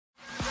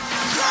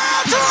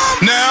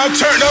now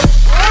turn up.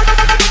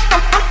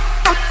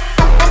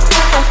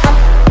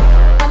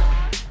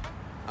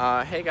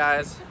 Hey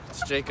guys,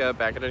 it's Jacob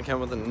back at it again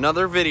with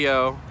another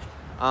video.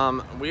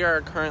 We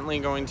are currently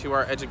going to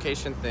our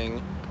education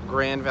thing,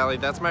 Grand Valley.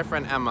 That's my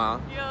friend Emma.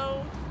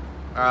 Yo.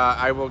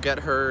 I will get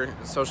her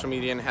social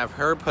media and have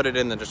her put it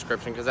in the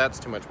description because that's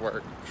too much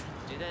work.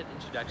 Do that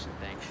introduction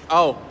thing.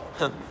 Oh,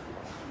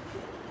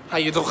 how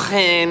you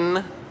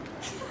doing?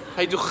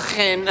 How you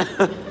doing?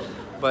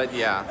 But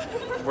yeah,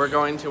 we're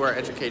going to our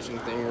education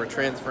thing. We're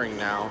transferring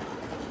now,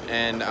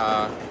 and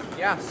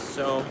yeah,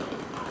 so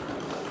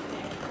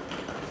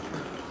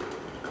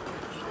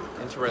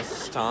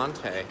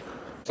interessante.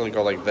 It's gonna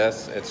go like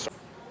this.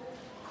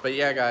 But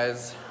yeah,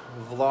 guys,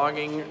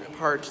 vlogging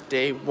part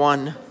day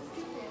one.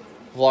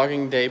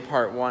 Vlogging day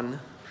part one.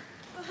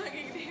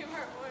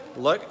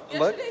 Look,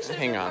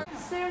 hang on.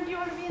 Sam, do you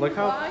want to be in Look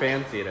the how vlog?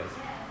 fancy it is.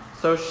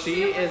 So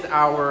she is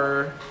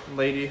our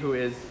lady who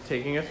is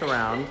taking us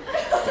around.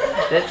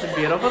 This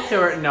beautiful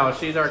tour. No,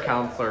 she's our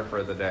counselor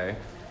for the day.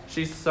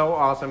 She's so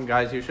awesome,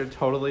 guys. You should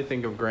totally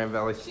think of Grand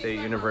Valley State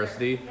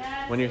University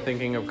when you're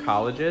thinking of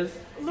colleges.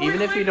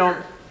 Even if you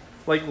don't,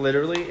 like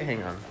literally,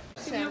 hang on.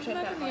 Sam, shut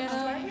that mic.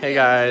 Hey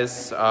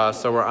guys,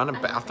 so we're on a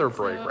bathroom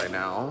break right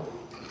now.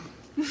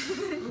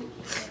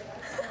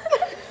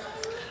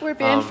 We're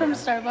banned from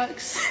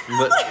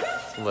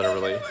Starbucks.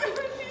 Literally.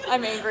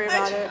 I'm angry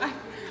about it.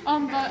 But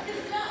I'm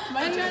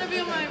trying to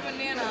be my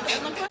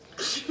banana.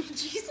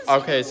 Jesus.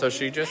 Okay, so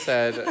she just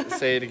said,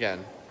 say it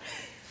again.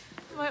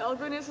 My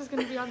ugliness is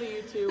gonna be on the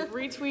YouTube.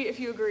 Retweet if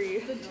you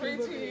agree.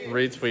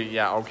 Retweet,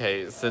 yeah,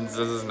 okay. Since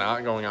this is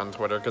not going on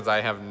Twitter, because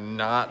I have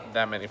not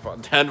that many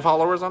 10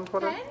 followers on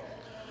Twitter.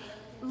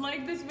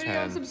 Like this video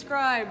 10. and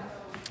subscribe.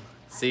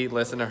 See,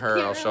 listen to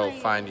her, or she'll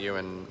find you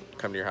and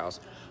come to your house.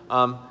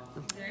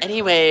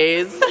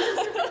 Anyways.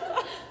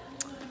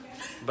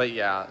 But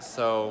yeah,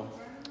 so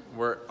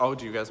we're, oh,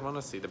 do you guys want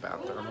to see the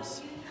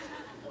bathrooms?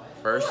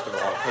 First of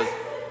all, because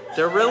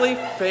they're really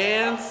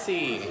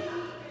fancy.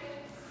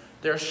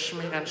 They're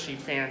schmancy,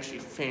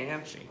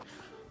 fancy.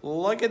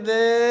 Look at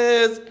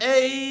this,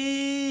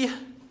 hey!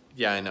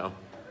 Yeah, I know.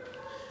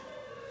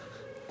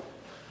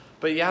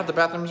 But yeah, the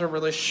bathrooms are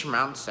really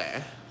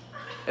schmancy.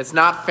 It's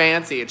not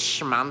fancy, it's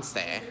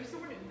schmancy.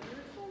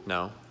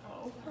 No.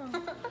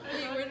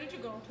 Where did you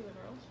go to the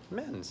girls?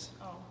 Men's.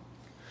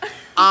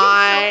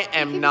 I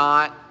am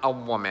not a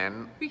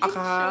woman. We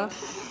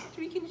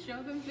can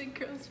show them the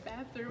girls'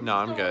 bathroom. No,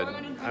 I'm good.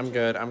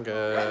 I'm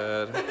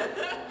good.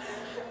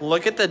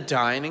 Look at the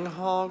dining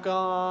hall,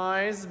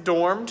 guys.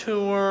 Dorm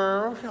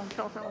tour.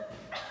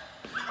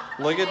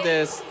 Look at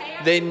this.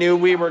 They knew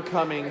we were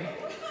coming.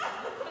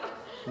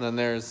 And then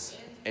there's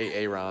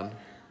Aaron.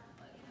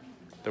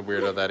 The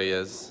weirdo that he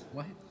is.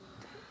 What?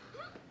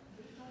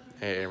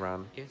 Hey,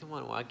 Aaron. You're the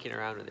one walking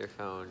around with your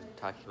phone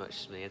talking about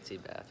schmancy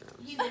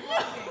bathrooms.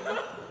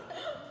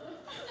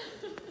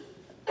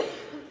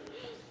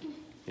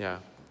 Yeah.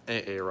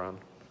 Hey, Aaron.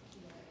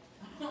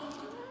 Wait,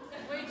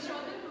 show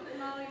them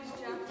Molly's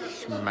jacket.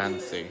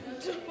 Schmancy.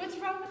 What's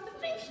wrong with the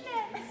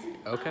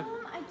fishnets? Okay.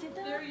 I did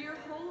that. They're your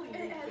holy.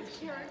 It has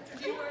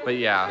character. But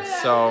yeah,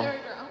 so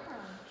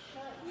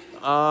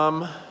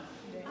oh,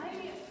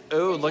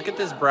 look at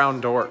this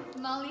brown door.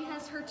 Molly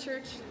has her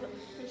church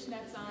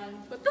fishnets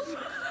on. What the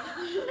fuck?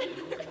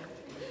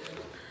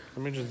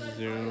 Let me just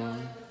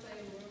zoom.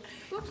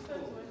 What's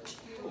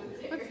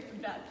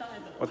that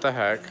time? What the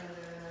heck?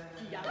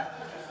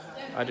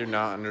 I do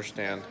not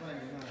understand.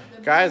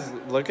 Guys,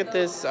 look at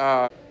this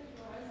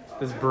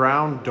this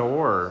brown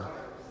door.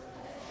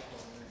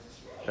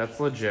 That's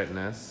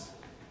legitness.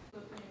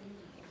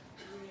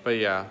 But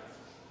yeah.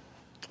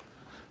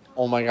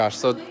 Oh my gosh,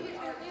 so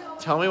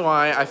tell me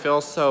why I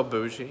feel so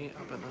bougie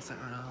up in this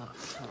area.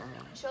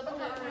 Show them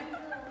that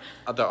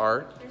art. The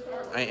art?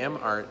 I am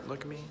art.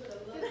 Look at me.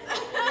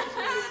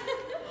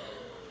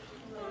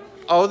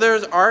 Oh,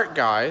 there's art,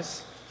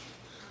 guys.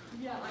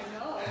 Yeah, I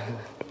know.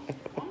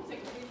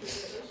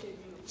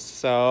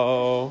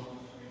 So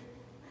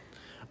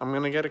I'm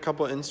gonna get a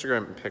couple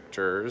Instagram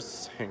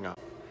pictures. Hang on.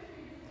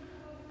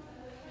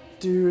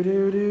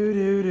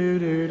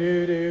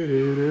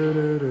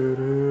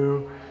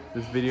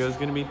 This video is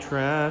gonna be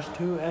trash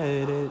to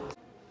edit.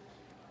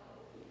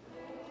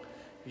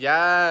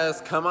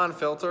 Yes, come on,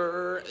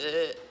 filter.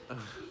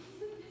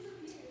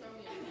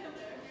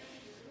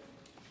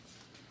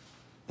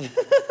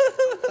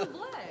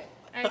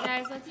 Alright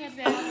guys, let's head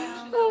back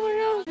now.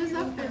 Oh my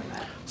god.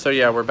 So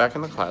yeah, we're back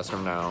in the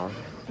classroom now.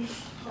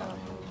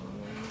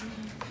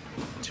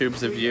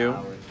 Tubes of you.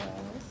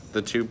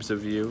 The tubes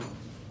of you.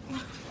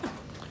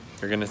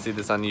 You're gonna see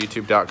this on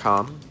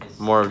youtube.com.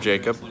 More of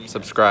Jacob.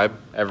 Subscribe,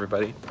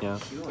 everybody. Yeah.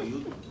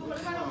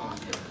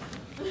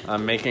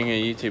 I'm making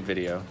a YouTube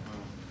video.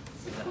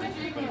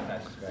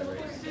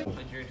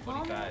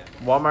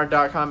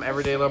 Walmart.com,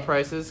 everyday low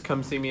prices.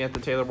 Come see me at the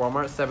Taylor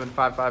Walmart,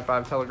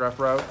 7555 Telegraph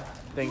Road.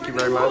 Thank you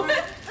very much.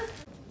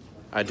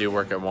 I do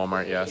work at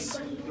Walmart, yes.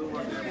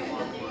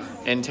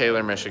 In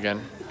Taylor,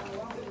 Michigan.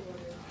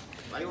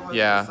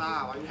 Yeah.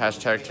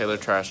 Hashtag Taylor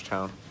Trash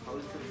Town.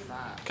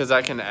 Because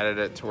I can edit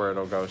it to where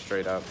it'll go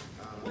straight up.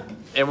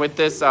 And with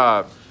this,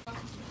 but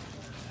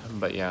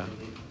yeah.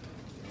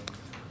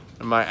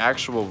 In my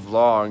actual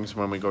vlogs,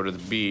 when we go to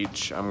the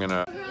beach, I'm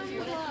gonna...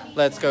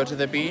 Let's go to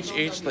the beach.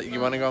 You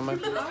wanna go,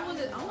 man?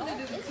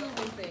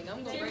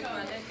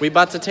 We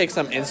about to take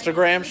some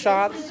Instagram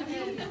shots.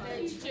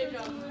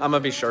 I'm gonna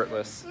be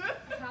shirtless.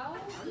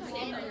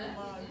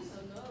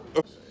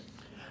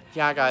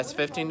 Yeah, guys,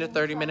 15 to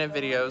 30-minute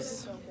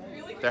videos.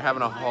 They're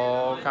having a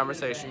whole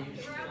conversation.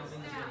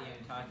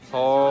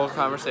 Whole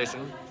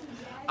conversation.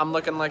 I'm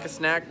looking like a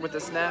snack with a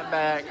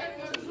snapback.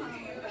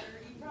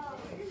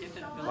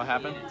 What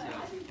happened?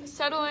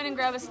 Settle in and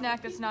grab a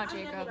snack that's not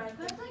Jacob.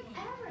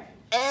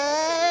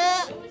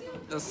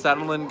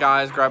 Settle in,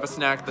 guys. Grab a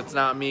snack that's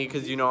not me,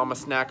 because you know I'm a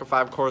snack, a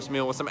 5-course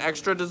meal with some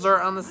extra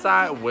dessert on the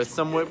side, with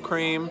some whipped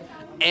cream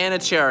and a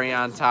cherry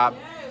on top.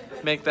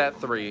 Make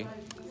that 3.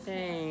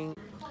 Dang.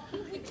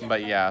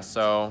 But yeah,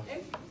 so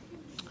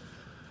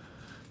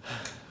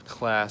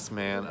class,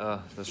 man.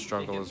 The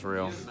struggle is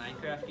real.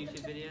 Minecraft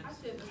YouTube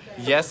videos?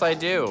 Yes, I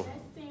do.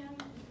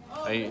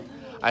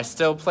 I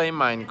still play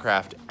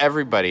Minecraft.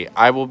 Everybody,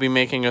 I will be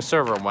making a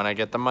server when I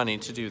get the money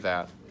to do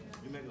that.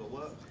 You make a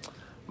what?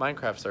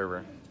 Minecraft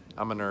server.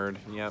 I'm a nerd.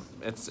 Yep,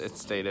 it's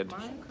stated.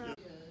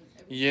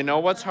 You know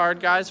what's hard,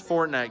 guys?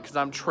 Fortnite, because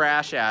I'm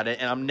trash at it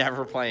and I'm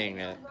never playing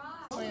it.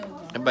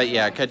 But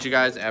yeah, catch you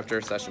guys after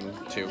session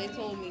 2. They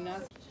told me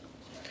not to.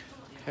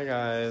 Hey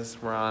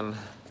guys, we're on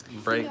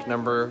break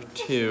number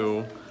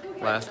 2,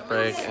 last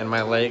break, and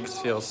my legs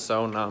feel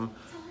so numb.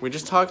 We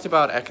just talked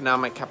about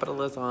economic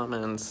capitalism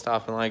and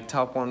stuff, and like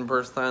top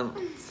 1%.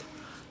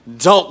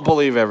 Don't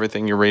believe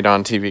everything you read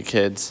on TV,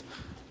 kids.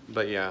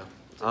 But yeah,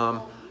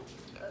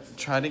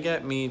 try to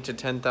get me to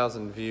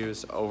 10,000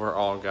 views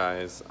overall,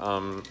 guys.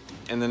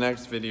 In the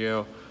next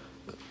video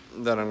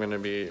that I'm gonna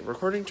be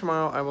recording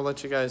tomorrow, I will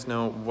let you guys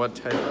know what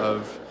type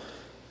of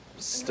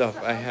stuff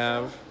I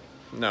have.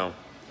 No.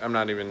 I'm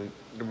not even,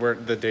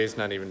 the day's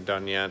not even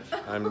done yet.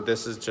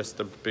 This is just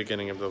the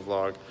beginning of the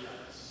vlog.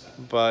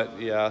 But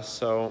yeah,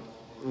 so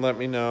let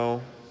me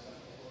know,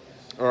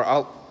 or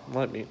I'll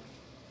let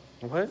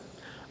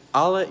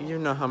you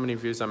know how many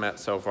views I'm at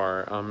so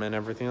far, and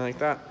everything like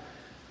that.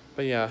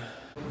 But yeah.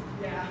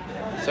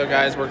 So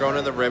guys, we're going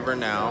to the river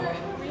now.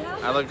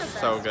 I look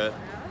so good.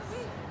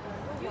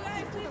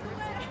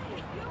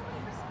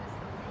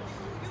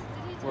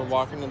 We're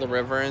walking to the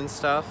river and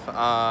stuff.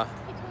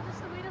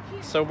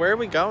 So where are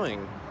we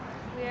going?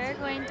 We are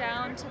going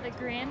down to the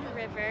Grand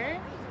River,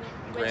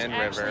 which Grand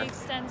actually River.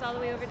 extends all the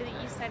way over to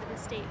the east side of the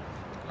state.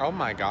 Oh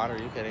my God, are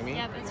you kidding me?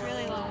 Yep, it's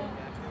really long.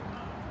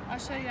 I'll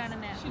show you on a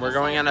map. We're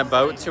going on a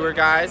boat tour,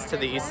 guys, to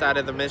the east side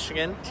of the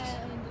Michigan. And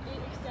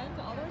it extends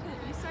all the way to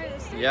the east side of the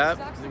state.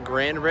 Yep, the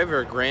Grand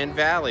River, Grand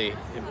Valley,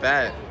 you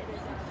bet.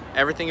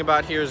 Everything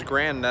about here is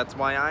grand, that's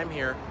why I'm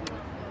here.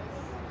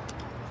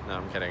 No,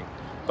 I'm kidding.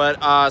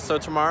 But, so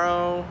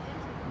tomorrow,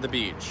 the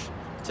beach.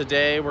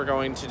 Today we're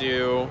going to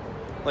do,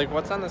 like,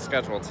 what's on the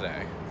schedule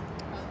today?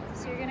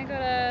 So you're gonna go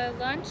to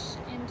lunch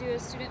and do a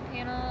student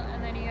panel,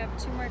 and then you have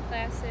 2 more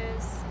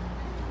classes.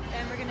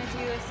 Then we're gonna do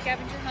a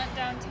scavenger hunt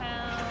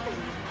downtown,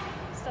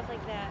 stuff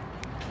like that.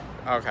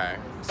 Okay,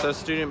 so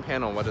student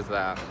panel, what is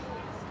that?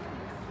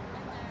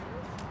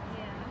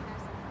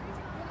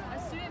 Yeah. A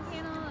student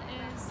panel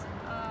is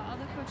all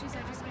the coaches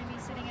are just gonna be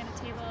sitting at a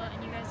table,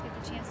 and you guys get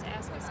the chance to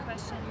ask us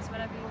questions,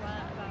 whatever you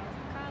want about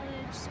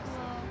college, school,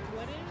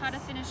 how to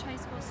finish high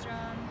school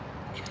strong.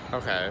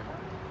 Okay.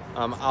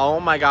 Oh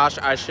my gosh,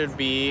 I should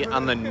be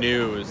on the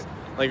news.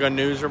 Like a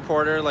news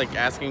reporter, like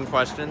asking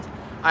questions.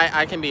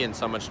 I can be in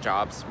so much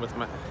jobs with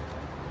my...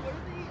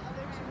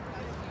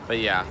 But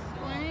yeah.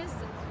 One is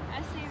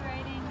essay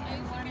writing,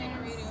 and one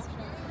is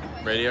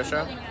Radio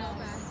show? something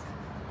else.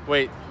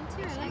 Wait, Me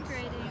too, I like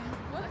writing.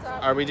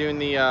 are we doing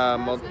the,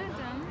 That's what I've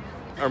done.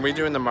 are we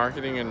doing the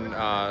marketing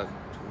and,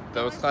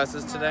 those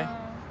classes today? No.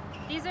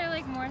 These are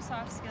like more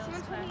soft skills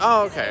classes.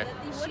 Oh, okay.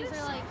 These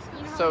are like,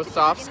 So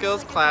soft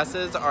skills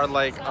classes are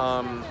like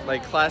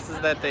classes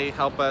that they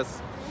help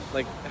us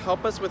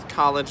with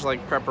college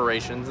like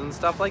preparations and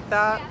stuff like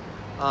that.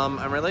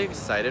 I'm really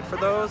excited for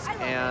those,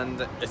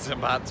 and it's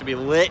about to be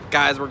lit,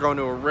 guys. We're going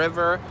to a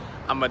river.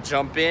 I'm gonna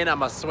jump in, I'm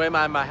gonna swim,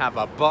 I'm gonna have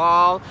a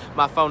ball.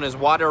 My phone is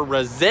water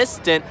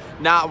resistant,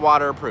 not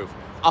waterproof.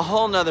 A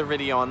whole nother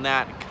video on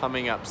that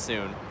coming up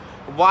soon.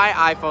 Why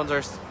iPhones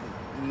are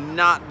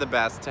not the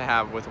best to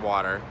have with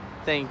water.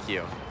 Thank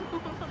you.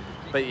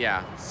 But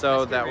yeah,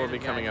 so that will be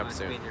coming up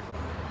soon.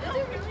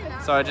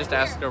 So I just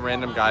asked a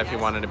random guy if he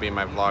wanted to be in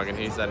my vlog, and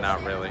he said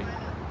not really.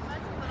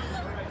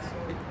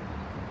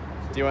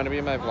 Do you want to be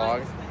in my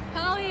vlog?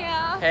 Hell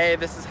yeah. Hey,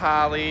 this is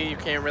Holly. You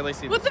can't really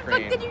see What the the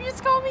screen. fuck did you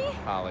just call me?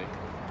 Holly.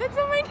 That's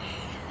not my name.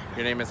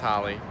 Your name is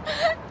Holly.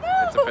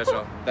 No. It's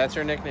official. That's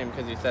your nickname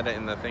because you said it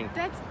in the thing.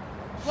 That's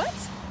what?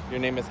 Your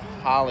name is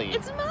Holly.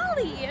 It's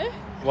Molly.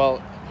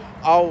 Well,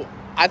 oh,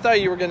 I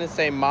thought you were gonna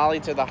say Molly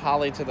to the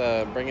Holly to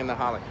the bring in the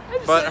Holly.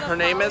 I'm But saying her the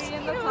name Holly is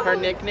and the her Holly.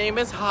 nickname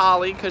is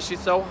Holly because she's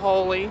so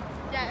holy.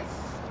 Yes.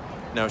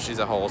 No, she's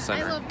a whole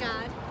sinner. I love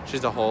God.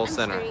 She's a whole I'm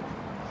sinner. straight.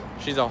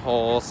 She's a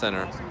whole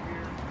sinner.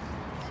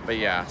 But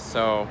yeah,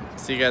 so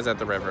see you guys at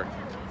the river.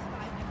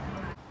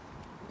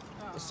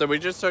 So we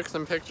just took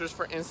some pictures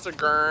for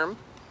Instagram.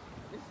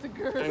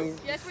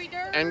 Yes, we do.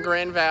 And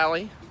Grand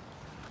Valley.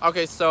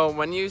 Okay, so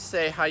when you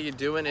say how you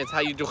doing, it's how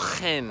you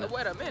doing.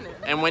 Wait a minute.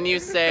 And when you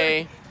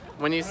say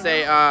it's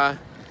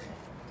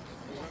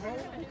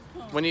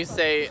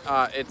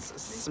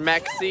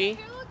smexy.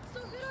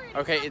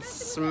 Okay,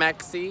 it's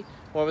smexy.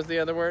 What was the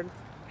other word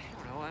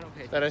No, I don't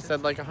pay that I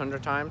said like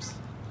 100 times?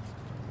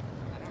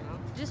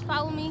 Just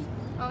follow me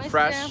on Instagram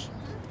Fresh.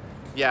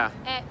 Yeah.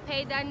 at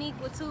paid.nique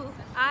with 2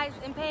 I's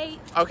and paid.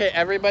 Okay,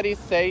 everybody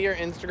say your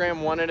Instagram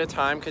one at a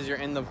time because you're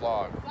in the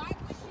vlog.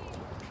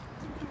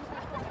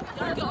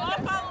 Y'all can all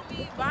follow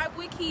me.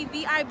 Vibewiki,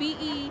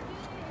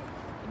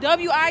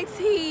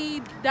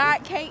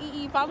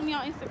 VIBEWIT.KEE. Follow me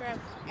on Instagram.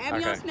 Add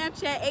me on Okay.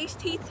 Snapchat,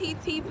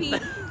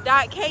 HTTTP.KEKE.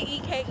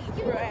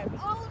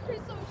 All of your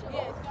social.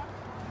 Yes.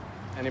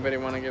 Anybody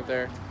want to give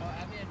their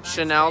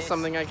Chanel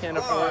something I can't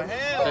afford?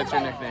 That's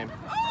your nickname.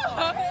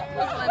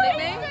 What's my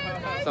nickname?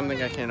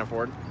 Something I can't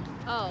afford.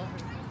 Oh.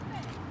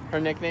 Her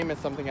nickname is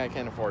something I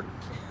can't afford.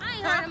 I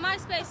ain't heard of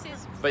MySpace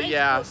is. But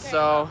yeah,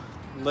 so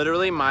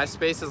literally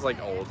MySpace is like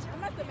old.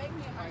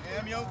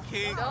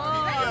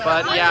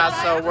 But yeah,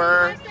 so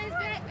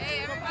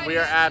we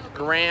are at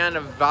Grand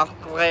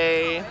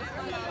Valley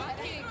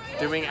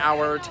doing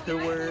our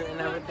tour and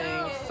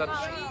everything.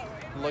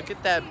 Look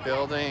at that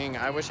building.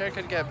 I wish I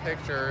could get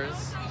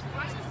pictures.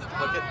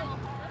 Look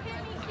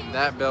at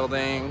that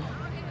building.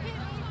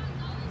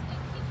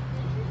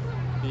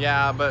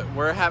 Yeah, but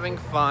we're having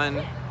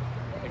fun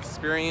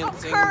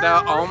experiencing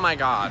the, oh my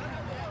God.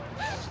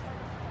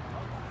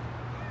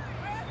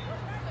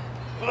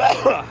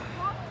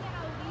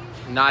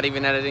 Not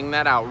even editing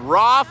that out.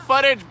 Raw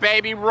footage,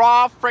 baby.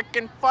 Raw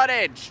freaking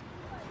footage.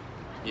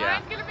 Yeah.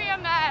 Mine's gonna be a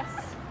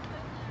mess.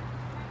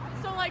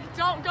 So like,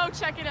 don't go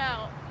check it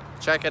out.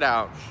 Check it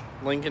out.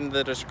 Link in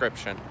the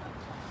description.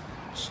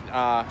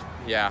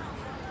 Yeah.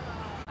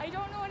 I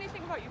don't know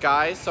anything about you.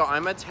 Guys, so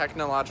I'm a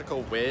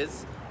technological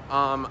whiz.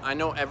 I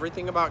know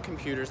everything about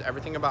computers,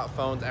 everything about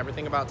phones,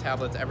 everything about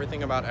tablets,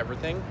 everything about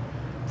everything.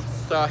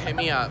 So hit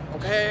me up,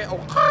 okay?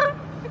 Okay.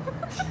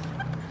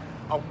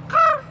 Okay.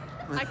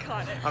 I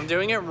caught it. I'm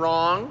doing it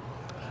wrong,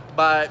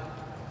 but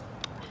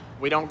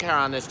we don't care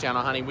on this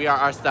channel, honey. We are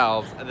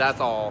ourselves. That's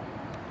all.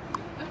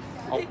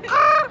 Okay.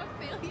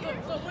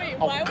 But wait,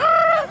 why would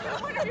I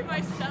want to be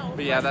myself?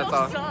 But yeah, that's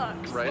all. Myself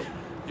sucks. Right?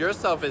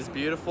 Yourself is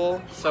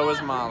beautiful. So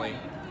is Molly.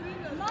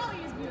 Molly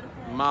is beautiful.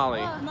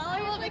 Molly.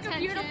 Molly is like a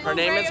beautiful Her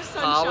name ray is of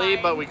Holly,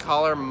 sunshine. but we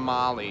call her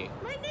Molly.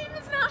 My name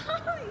is not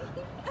Holly.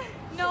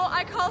 No,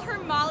 I call her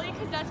Molly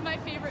because that's my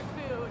favorite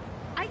food.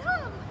 I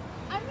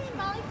mean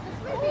Molly because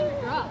that's my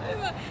favorite drug.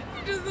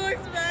 She just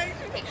looks back.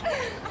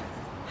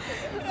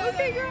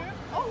 Okay, girl.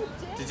 Oh,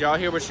 damn. Did y'all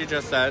hear what she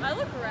just said? I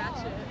look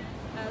ratchet.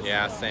 as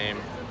Yeah, well. same.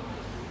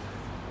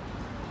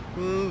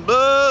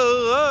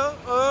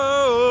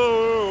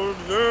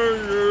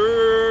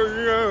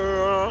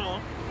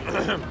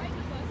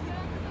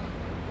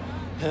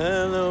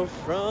 Hello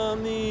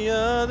from the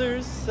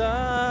other side.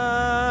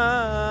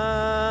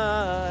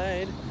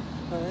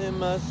 I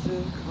must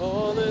have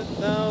called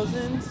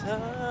 1,000 times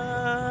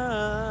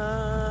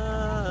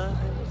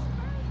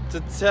to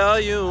tell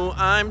you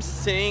I'm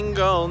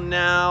single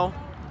now.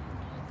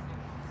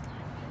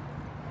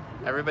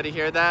 Everybody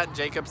hear that?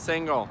 Jacob's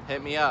single.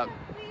 Hit me up.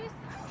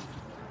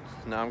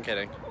 No, I'm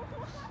kidding.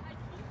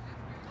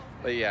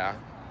 But yeah.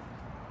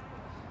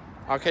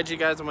 I'll catch you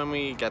guys when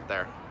we get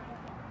there.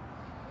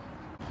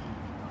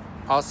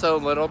 Also, a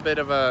little bit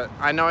of a,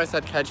 I know I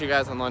said catch you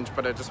guys on lunch,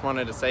 but I just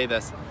wanted to say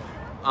this.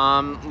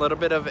 Little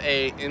bit of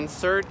a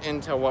insert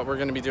into what we're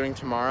going to be doing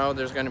tomorrow.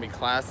 There's going to be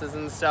classes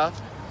and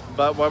stuff.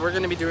 But what we're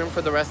going to be doing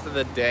for the rest of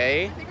the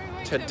day,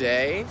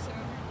 today,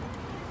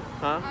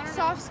 huh?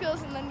 Soft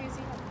skills and then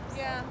museums.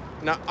 Yeah.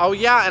 No, oh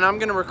yeah, and I'm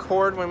going to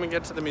record when we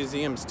get to the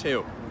museums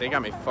too. They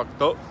got me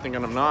fucked up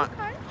thinking I'm not.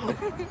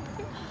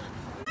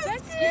 That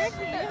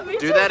scared me.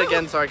 Do that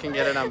again so I can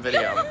get it on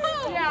video.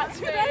 Yeah,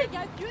 do that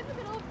again. Do it in the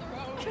middle of the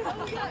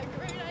road. Yeah,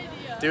 great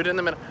idea. Do it in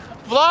the middle.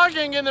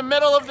 Vlogging in the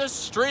middle of the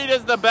street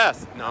is the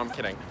best. No, I'm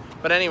kidding.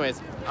 But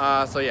anyways,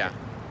 so yeah.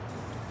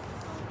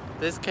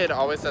 This kid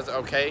always says,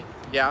 okay,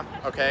 yeah,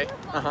 okay,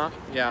 uh-huh,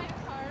 yeah.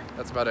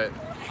 That's about it.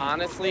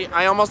 Honestly,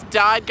 I almost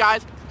died,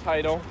 guys.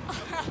 Title.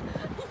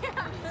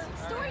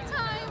 Story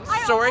time.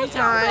 Story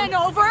time. Ran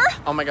over.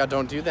 Oh my God,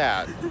 don't do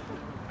that.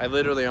 I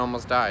literally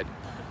almost died.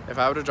 If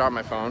I would have dropped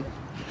my phone,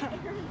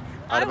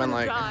 I'd have been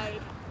like,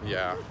 Died.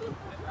 yeah.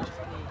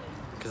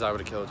 Because I would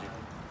have killed you.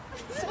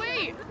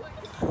 Sweet.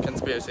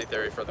 Conspiracy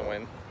theory for the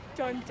win.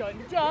 Dun dun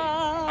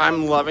dun.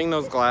 I'm loving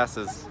those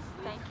glasses.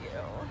 Thank you.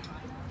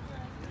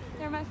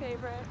 They're my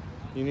favorite.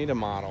 You need a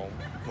model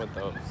with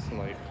those,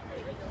 like,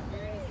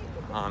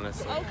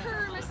 honestly. Okay,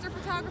 Mr.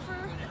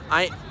 Photographer.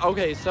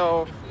 Okay,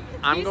 so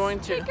I'm He's going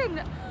to,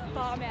 taken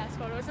bomb-ass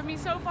photos of me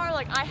so far.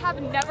 Like, I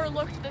have never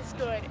looked this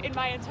good in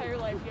my entire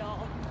life,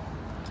 y'all.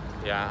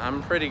 yeah,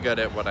 I'm pretty good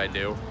at what I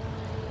do.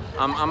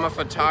 I'm a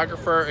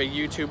photographer, a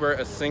YouTuber,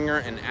 a singer,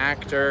 an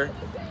actor.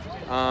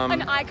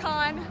 An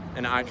icon.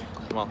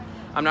 Well,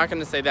 I'm not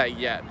gonna say that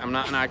yet. I'm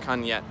not an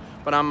icon yet,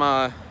 but I'm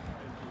a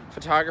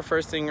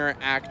photographer, singer,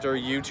 actor,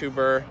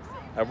 YouTuber.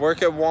 I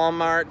work at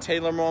Walmart,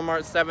 Taylor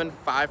Walmart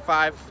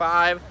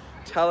 7555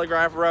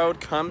 Telegraph Road.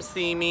 Come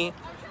see me.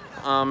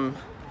 Yeah,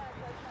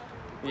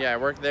 I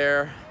work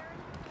there.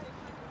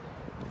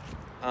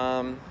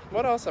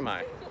 What else am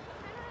I?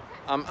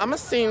 I'm a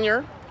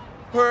senior.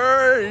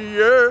 Hey,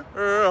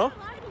 yeah.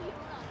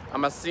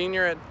 I'm a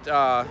senior at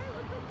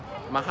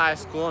my high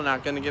school. I'm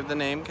not gonna give the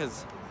name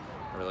because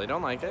I really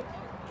don't like it,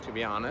 to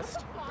be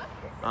honest.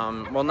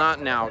 Well,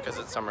 not now because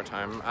it's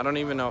summertime. I don't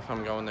even know if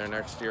I'm going there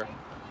next year.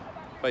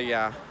 But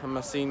yeah, I'm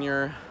a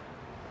senior.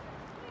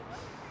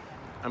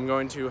 I'm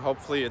going to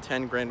hopefully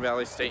attend Grand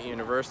Valley State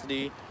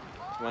University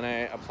when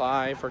I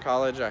apply for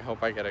college. I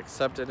hope I get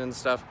accepted and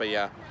stuff. But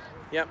yeah,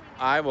 yep,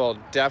 I will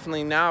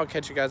definitely now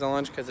catch you guys on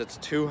lunch because it's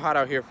too hot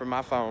out here for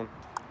my phone.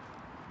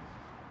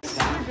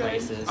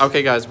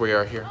 Okay guys, we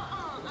are here.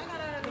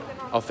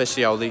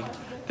 Officially.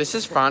 This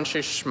is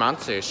fancy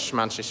schmancy,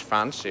 schmancy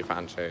fancy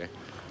fancy.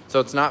 So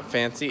it's not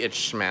fancy, it's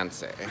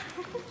schmancy.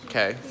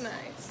 Okay?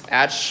 Nice.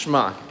 Add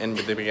schma in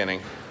the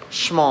beginning.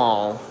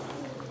 Schmall.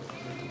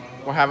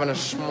 We're having a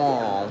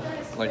schmall.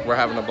 Like we're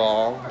having a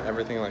ball,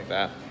 everything like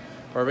that.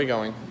 Where are we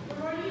going?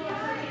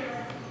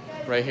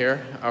 Right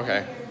here?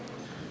 Okay.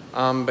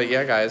 But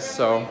yeah guys,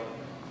 so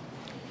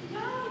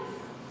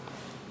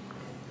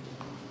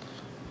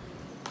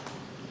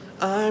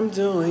I'm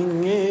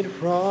doing it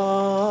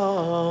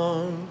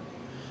wrong.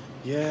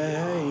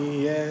 Yeah,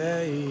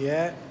 yeah,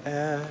 yeah.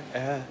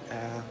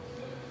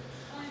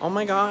 Oh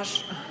my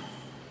gosh.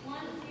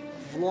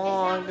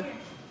 Vlog.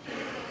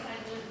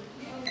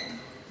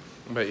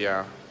 But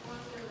yeah.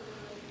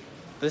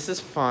 This is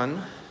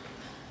fun.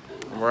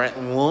 We're at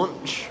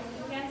lunch.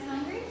 You guys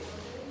hungry?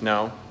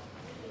 No.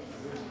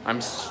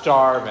 I'm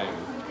starving.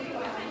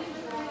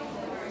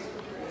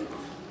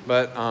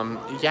 But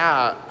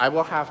yeah, I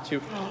will have to.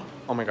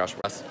 Oh my gosh.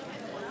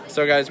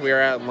 So guys, we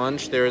are at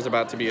lunch. There is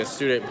about to be a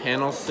student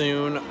panel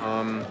soon.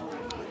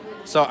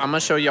 So I'm gonna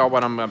show y'all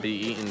what I'm gonna be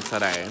eating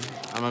today.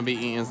 I'm gonna be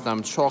eating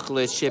some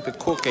chocolate chip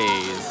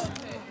cookies,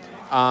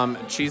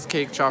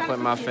 cheesecake chocolate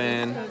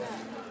muffin,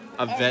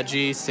 a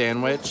veggie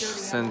sandwich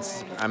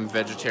since I'm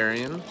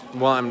vegetarian.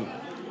 Well,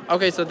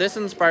 okay, so this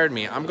inspired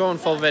me. I'm going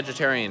full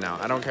vegetarian now.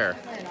 I don't care.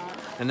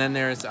 And then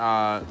there's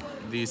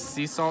these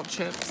sea salt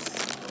chips.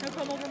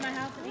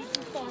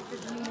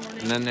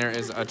 And then there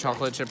is a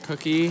chocolate chip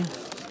cookie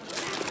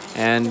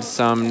and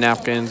some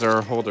napkins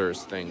or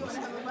holders things.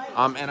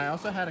 And I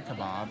also had a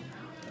kebab.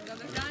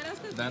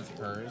 That's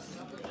hers.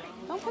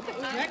 Don't put them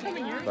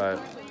But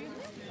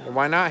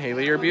why not,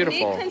 Haley? You're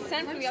beautiful. need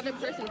consent from the other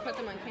person to put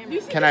them on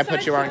camera. Can I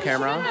put you on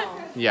camera?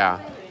 Yeah.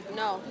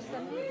 No.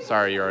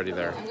 Sorry, you're already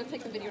there. I'm gonna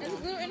take the video. It's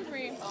gluten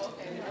free.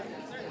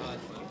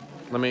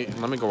 Let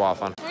me go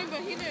off on.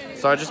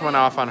 So I just went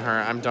off on her.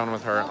 I'm done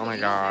with her. Oh my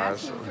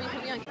gosh.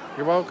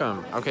 You're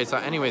welcome. Okay, so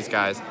anyways,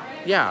 guys.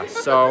 Yeah,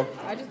 so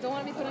I just don't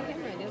want to be put on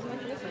camera. It doesn't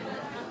make a difference.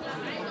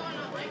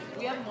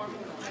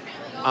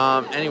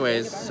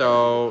 anyways,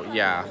 so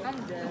yeah.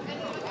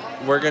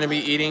 We're gonna be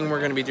eating, we're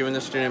gonna be doing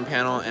the student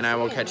panel, and I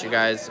will catch you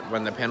guys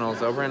when the panel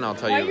is over and I'll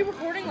tell you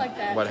recording like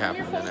that? what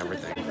happened and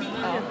everything.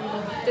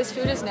 This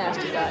food is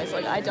nasty, guys.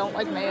 Like, I don't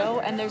like mayo,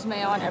 and there's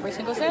mayo on every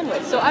single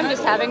sandwich. So I'm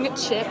just having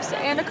chips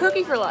and a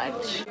cookie for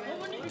lunch.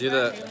 Do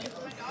the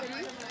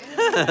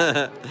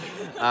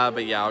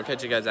but yeah, I'll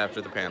catch you guys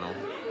after the panel.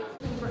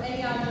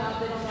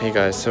 Hey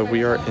guys, so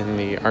we are in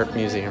the art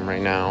museum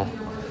right now.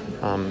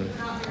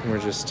 We're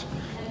just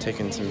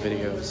taking some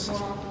videos.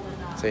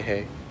 Say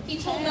hey.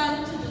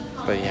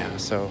 But yeah,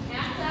 so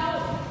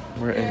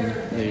we're in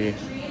the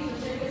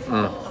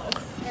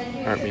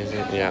art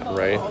museum. Yeah,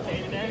 right.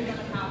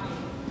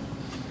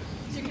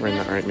 We're in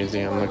the art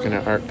museum looking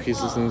at art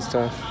pieces and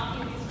stuff.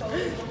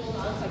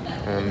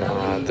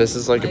 And this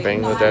is like a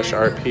Bangladesh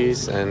art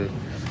piece, and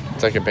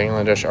it's like a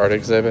Bangladesh art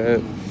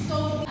exhibit.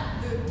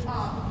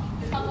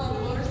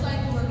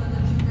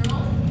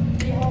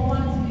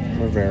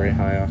 We're very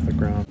high off the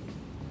ground.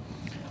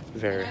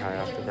 Very high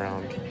off the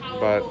ground.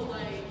 But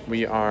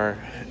we are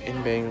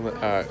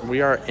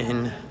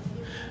in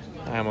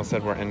I almost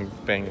said we're in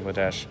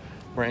Bangladesh.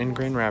 We're in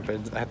Grand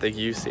Rapids at the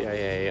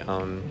UCIA.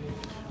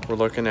 We're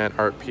looking at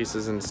art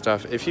pieces and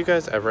stuff. If you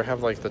guys ever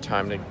have like the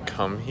time to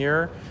come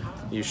here,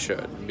 you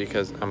should,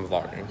 because I'm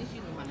vlogging.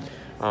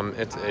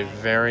 It's a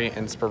very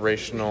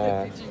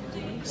inspirational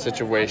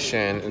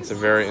situation. It's a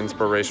very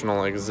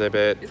inspirational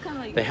exhibit.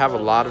 They have a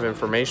lot of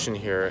information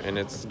here, and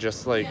it's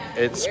just like,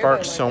 it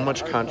sparks so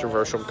much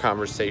controversial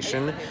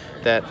conversation.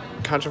 That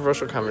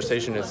controversial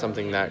conversation is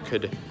something that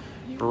could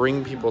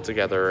bring people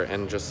together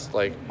and just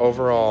like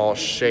overall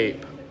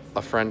shape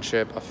a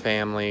friendship, a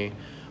family,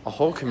 a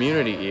whole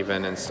community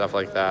even, and stuff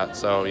like that.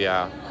 So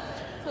yeah,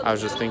 I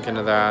was just thinking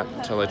of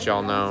that to let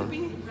y'all know.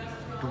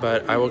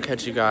 But I will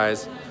catch you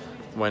guys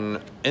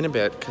in a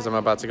bit, because I'm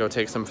about to go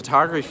take some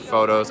photography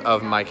photos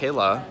of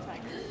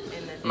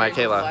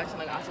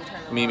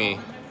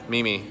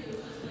Mimi.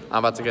 I'm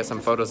about to get some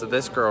photos of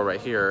this girl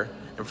right here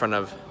in front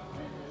of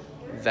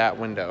that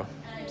window.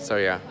 So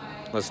yeah,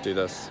 let's do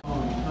this.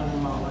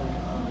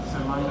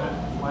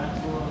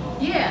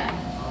 Yeah.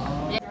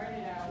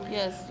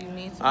 Yes, you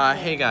need to.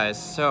 Hey guys,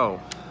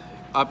 so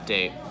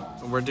update.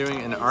 We're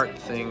doing an art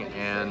thing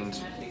and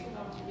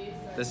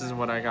this is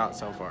what I got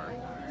so far.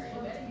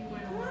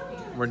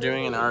 We're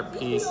doing an art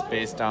piece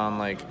based on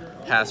like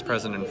past,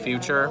 present, and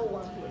future.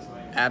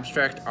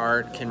 Abstract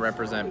art can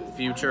represent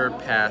future,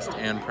 past,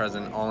 and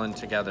present all in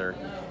together,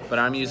 but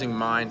I'm using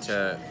mine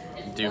to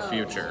do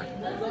future.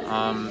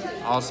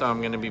 Also,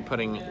 I'm gonna be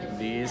putting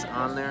these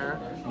on there,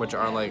 which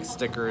are like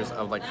stickers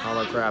of like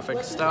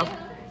holographic stuff.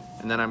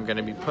 And then I'm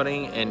gonna be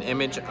putting an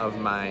image of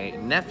my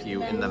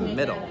nephew in the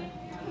middle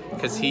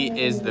because he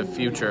is the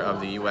future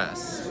of the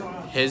US.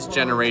 His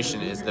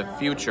generation is the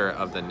future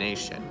of the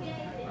nation.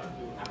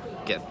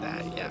 Get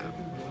that, yeah.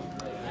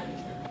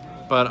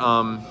 But,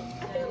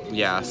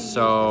 yeah,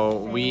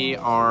 so we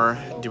are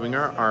doing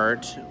our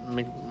art.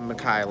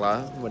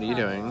 Michaela, what are you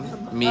doing?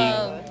 Mimi.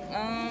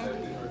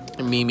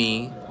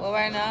 Well,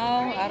 right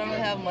now, I don't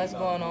really have much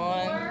going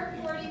on.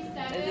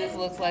 It just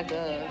looks like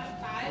a...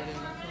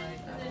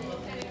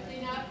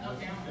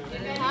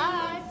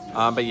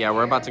 But yeah,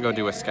 we're about to go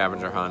do a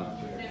scavenger hunt.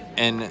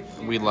 And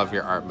we love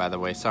your art, by the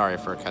way. Sorry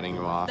for cutting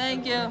you off.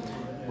 Thank you.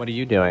 What are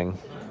you doing?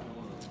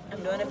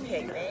 I'm doing a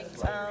picnic.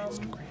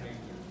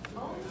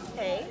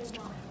 Hey,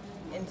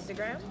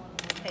 Instagram.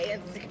 Hey,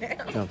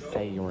 Instagram. No,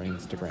 say your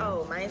Instagram.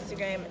 Oh, my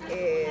Instagram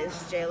is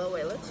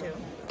JLoWayla2.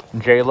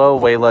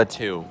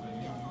 JLoWayla2.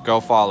 Go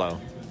follow.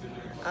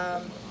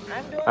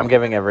 I'm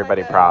giving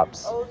everybody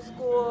props. Old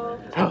school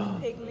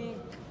picnic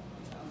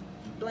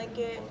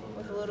blanket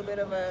with a little bit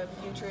of a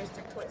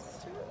futuristic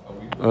twist.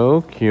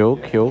 Oh,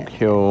 cute, cute,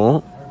 cute.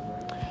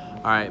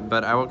 Alright,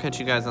 but I will catch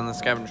you guys on the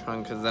scavenger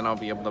hunt because then I'll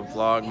be able to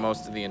vlog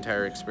most of the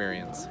entire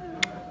experience.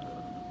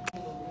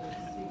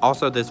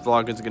 Also, this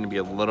vlog is going to be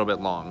a little bit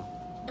long.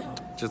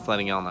 Just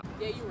letting y'all know.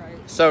 Yeah, you're right.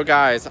 So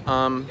guys,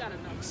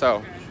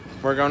 so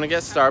we're going to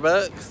get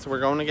Starbucks. We're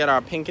going to get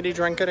our pinkity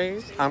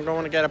drinkities. I'm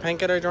going to get a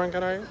pinkity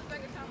drinkity.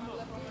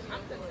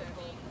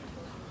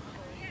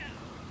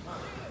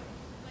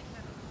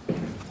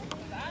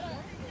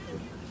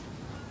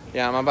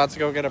 Yeah, I'm about to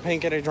go get a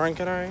pinkity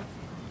drinkity.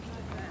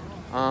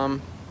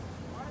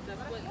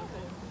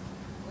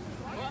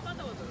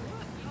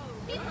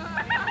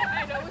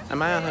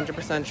 Am I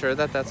 100% sure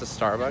that that's a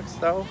Starbucks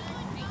though?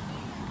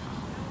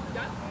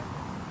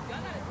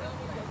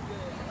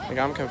 Like,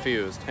 I'm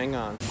confused. Hang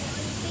on.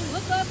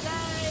 What's up,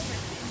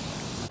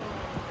 guys?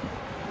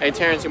 Hey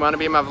Terrence, you want to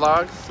be in my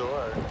vlog?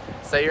 Sure.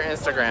 Say your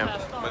Instagram.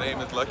 My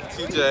name is Lucky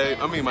TJ.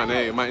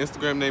 My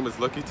Instagram name is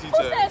Lucky TJ.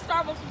 Who said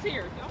Starbucks was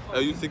here?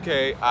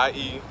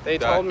 LUCKIE. They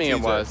told me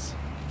it was.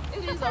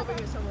 It is over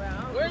here somewhere.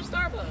 Where's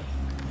Starbucks?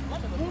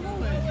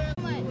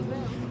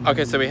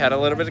 Okay, so we had a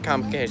little bit of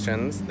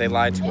complications. They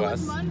lied to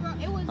us. What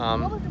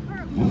was the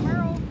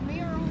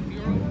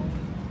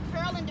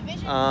Pearl and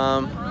Division?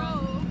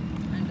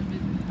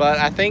 But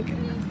I think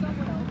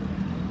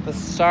the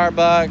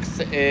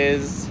Starbucks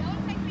is...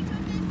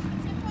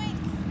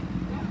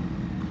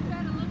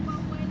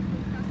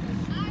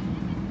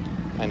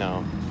 I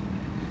know.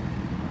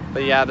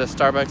 But yeah, the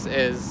Starbucks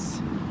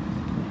is...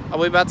 Are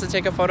we about to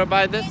take a photo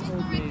by this?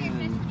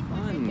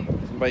 Fun.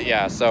 But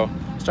yeah, so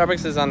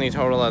Starbucks is on the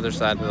total other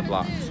side of the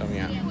block, so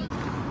yeah.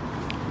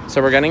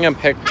 So we're getting a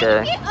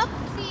picture.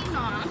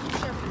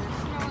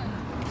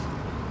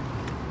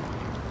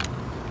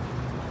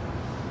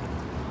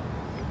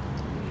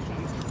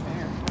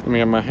 Let me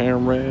get my hair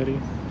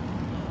ready.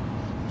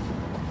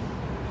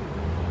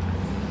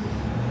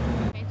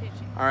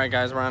 Alright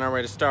guys, we're on our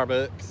way to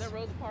Starbucks. That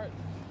Rosa Parks,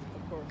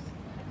 of course.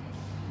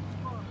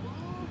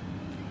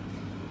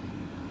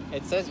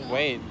 It says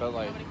wait, but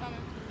like...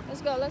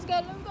 Let's go, let's go,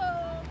 let's go.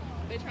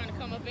 They're trying to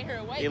come up in here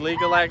and wait.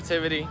 Illegal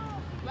activity.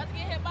 About to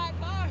get hit by a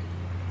car.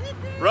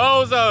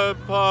 Rosa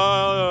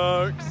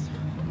Parks.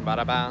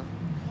 Ba-da-ba.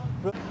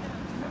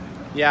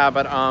 Yeah,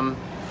 but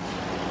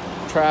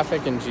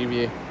traffic in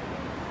GV,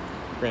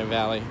 Grand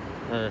Valley,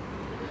 or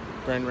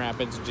Grand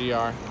Rapids,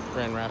 GR,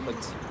 Grand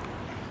Rapids.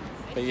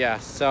 But yeah,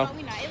 so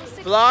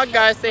vlog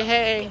guys, say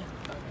hey.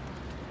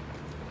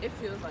 It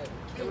feels like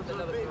it was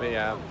another car. But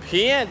yeah,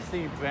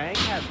 PNC Bank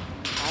has,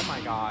 oh my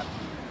god.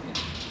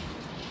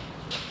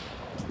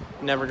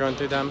 Never going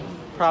through them,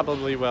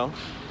 probably will.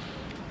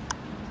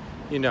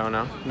 You don't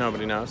know,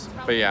 nobody knows,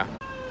 but yeah.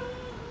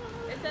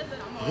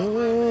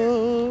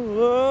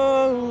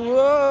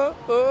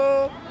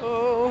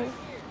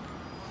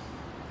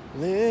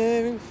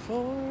 Living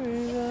for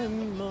the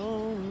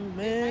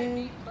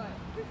moment,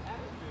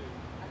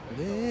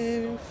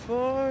 living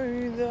for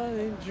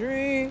the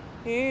dream.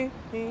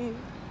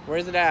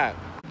 Where's it at?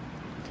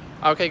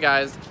 Okay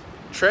guys,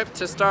 trip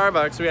to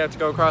Starbucks, we have to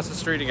go across the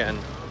street again.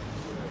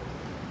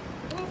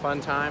 Fun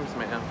times,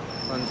 man,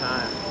 fun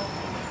times.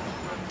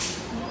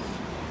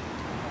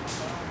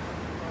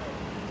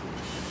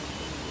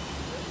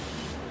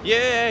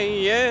 Yeah,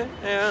 yeah,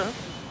 yeah.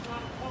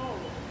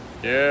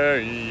 Yeah,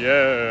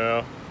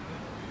 yeah.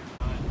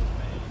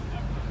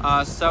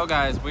 So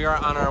guys, we are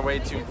on our way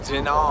to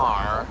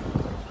dinner.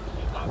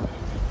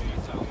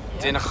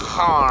 Dinner.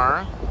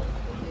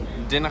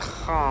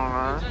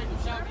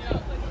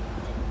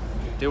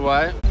 Do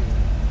what?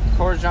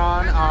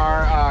 Corjan,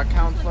 our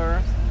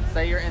counselor,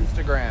 say your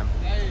Instagram.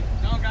 Hey,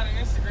 no one got an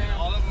Instagram.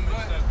 All of them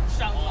except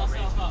shout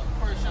myself up.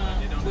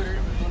 Corjan, Twitter,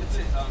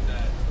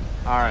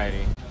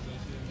 Alrighty.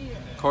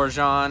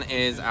 Corjan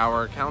is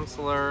our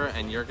counselor,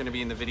 and you're going to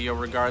be in the video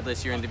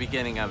regardless. You're in the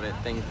beginning of it.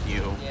 Thank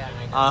you.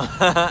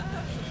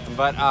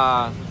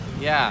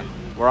 Yeah,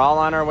 we're all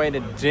on our way to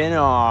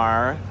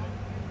dinner.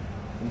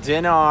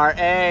 Dinner,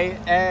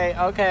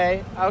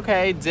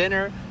 okay,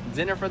 dinner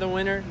for the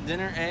winner.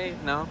 Dinner,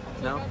 no.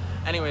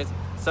 Anyways,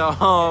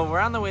 so we're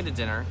on the way to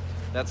dinner.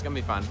 That's gonna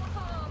be fun.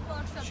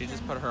 She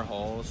just put her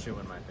whole shoe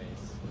in my face.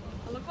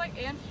 I look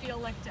like and feel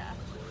like death.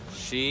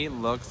 She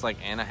looks like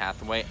Anna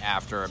Hathaway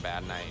after a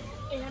bad night.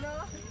 Anne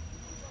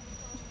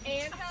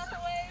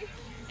Hathaway?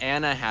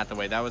 Anna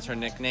Hathaway, that was her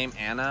nickname.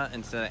 Anna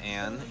instead of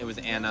Anne. It was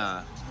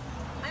Anna.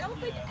 I don't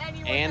think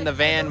anyone. And the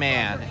van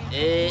man.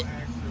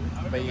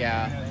 But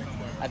yeah,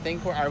 I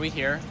think are we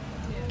here?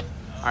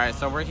 All right,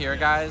 so we're here,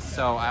 guys.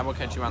 So I will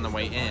catch you on the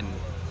way in.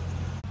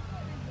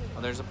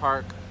 Oh, there's a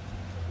park.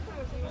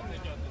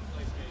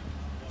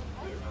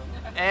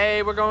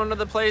 Hey, we're going to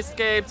the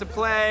playscape to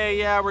play.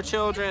 Yeah, we're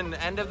children.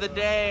 End of the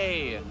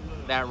day.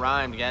 That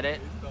rhymed, get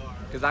it?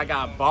 Because I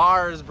got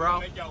bars,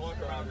 bro.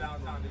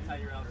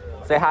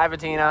 Say hi,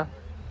 Vatina.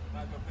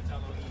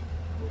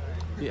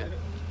 Yeah.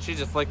 She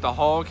just flicked the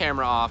whole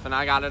camera off, and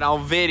I got it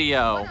on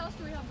video. What else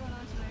do we have going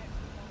on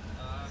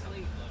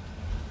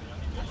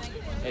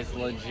tonight? It's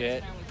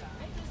legit.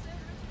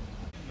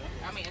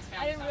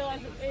 I didn't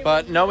realize it.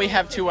 But no, we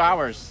have 2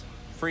 hours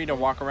free to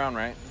walk around,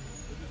 right?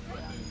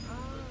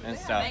 And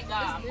stuff. We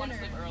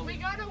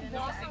gotta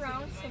walk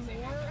around some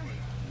more.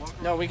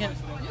 No, we can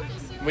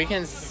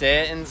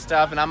sit and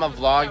stuff, and I'm gonna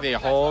vlog the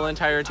whole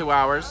entire 2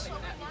 hours.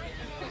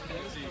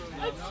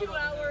 A 2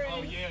 hour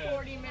and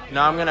 40 minutes.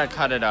 No, I'm gonna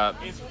cut it up.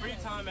 It's free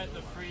time at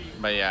the free.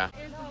 But yeah.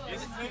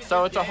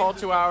 So it's a whole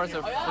 2 hours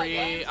of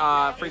free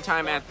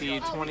time at the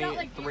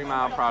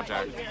 23-mile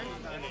project.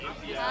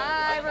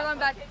 Hi, we're going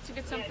back to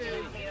get some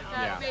food.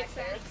 Yeah. Makes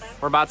sense.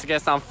 We're about to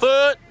get some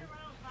food.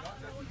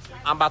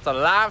 I'm about to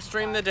live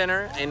stream the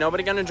dinner. Ain't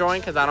nobody gonna join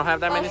because I don't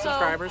have that many Also,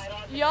 subscribers.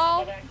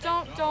 Y'all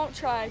don't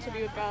try to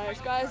be with guys.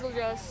 Guys will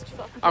just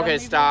fucking. Okay,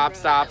 stop.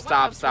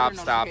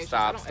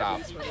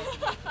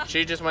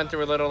 She just went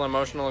through a little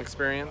emotional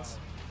experience.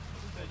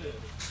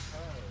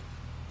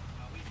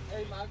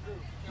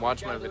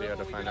 Watch my video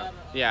to find out.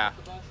 Yeah.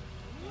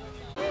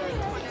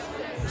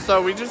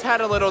 So we just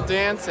had a little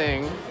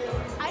dancing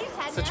I just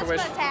had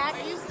situation. to attack.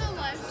 Use the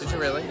live. Did you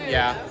really?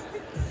 Yeah.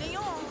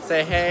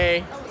 Say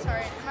hey. Oh,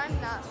 sorry. Am I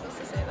not supposed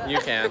to say that? You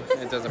can.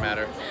 It doesn't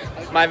matter.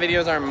 My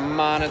videos are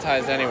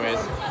monetized anyways.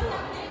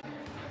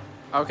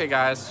 Okay,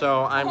 guys.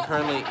 So I'm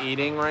currently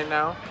eating right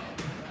now.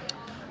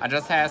 I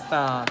just had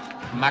some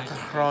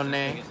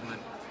macaroni.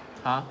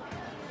 Huh? I'll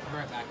be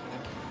right back.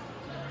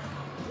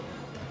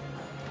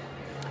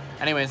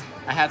 Anyways,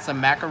 I had some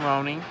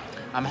macaroni.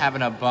 I'm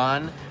having a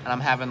bun, and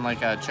I'm having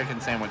like a chicken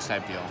sandwich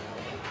type deal.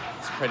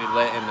 It's pretty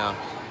lit in the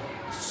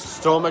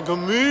stomach of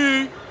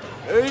me.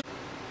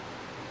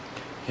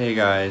 Hey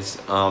guys,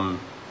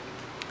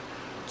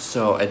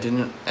 so I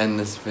didn't end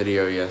this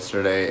video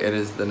yesterday. It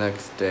is the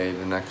next day,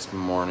 the next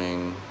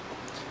morning.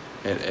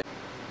 It is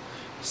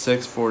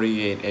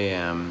 6:48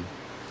 a.m.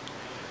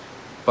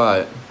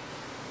 But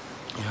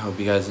I hope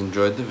you guys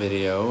enjoyed the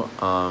video.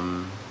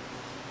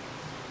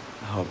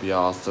 I hope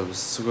y'all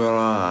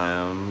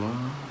subscribe.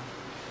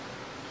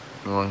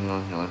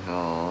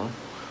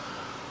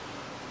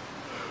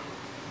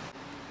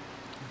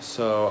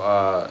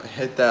 So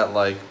hit that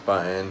like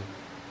button,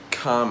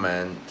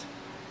 comment,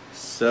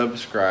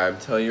 subscribe,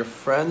 tell your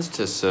friends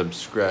to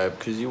subscribe,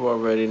 because you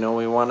already know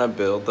we want to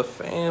build the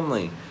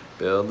family.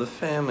 Build the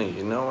family,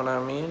 you know what I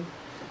mean?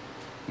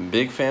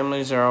 Big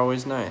families are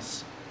always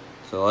nice.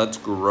 So let's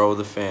grow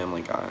the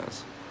family,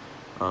 guys.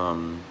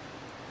 But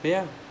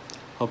yeah.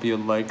 Hope you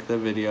like the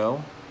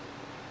video.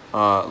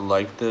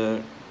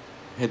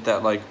 Hit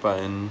that like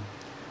button.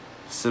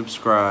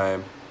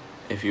 Subscribe.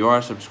 If you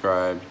are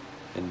subscribed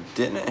and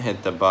didn't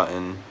hit the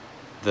button,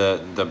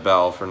 the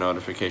bell for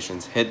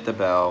notifications, hit the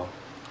bell.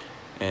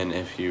 And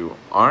if you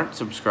aren't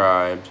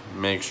subscribed,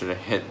 make sure to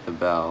hit the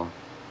bell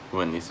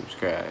when you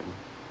subscribe.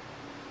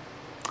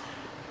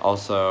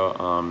 Also,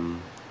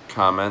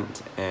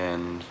 comment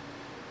and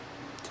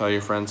tell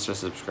your friends to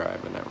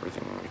subscribe and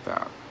everything like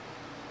that.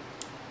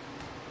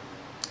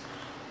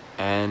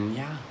 And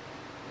yeah,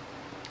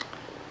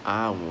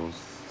 I will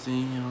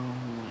see you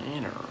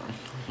later.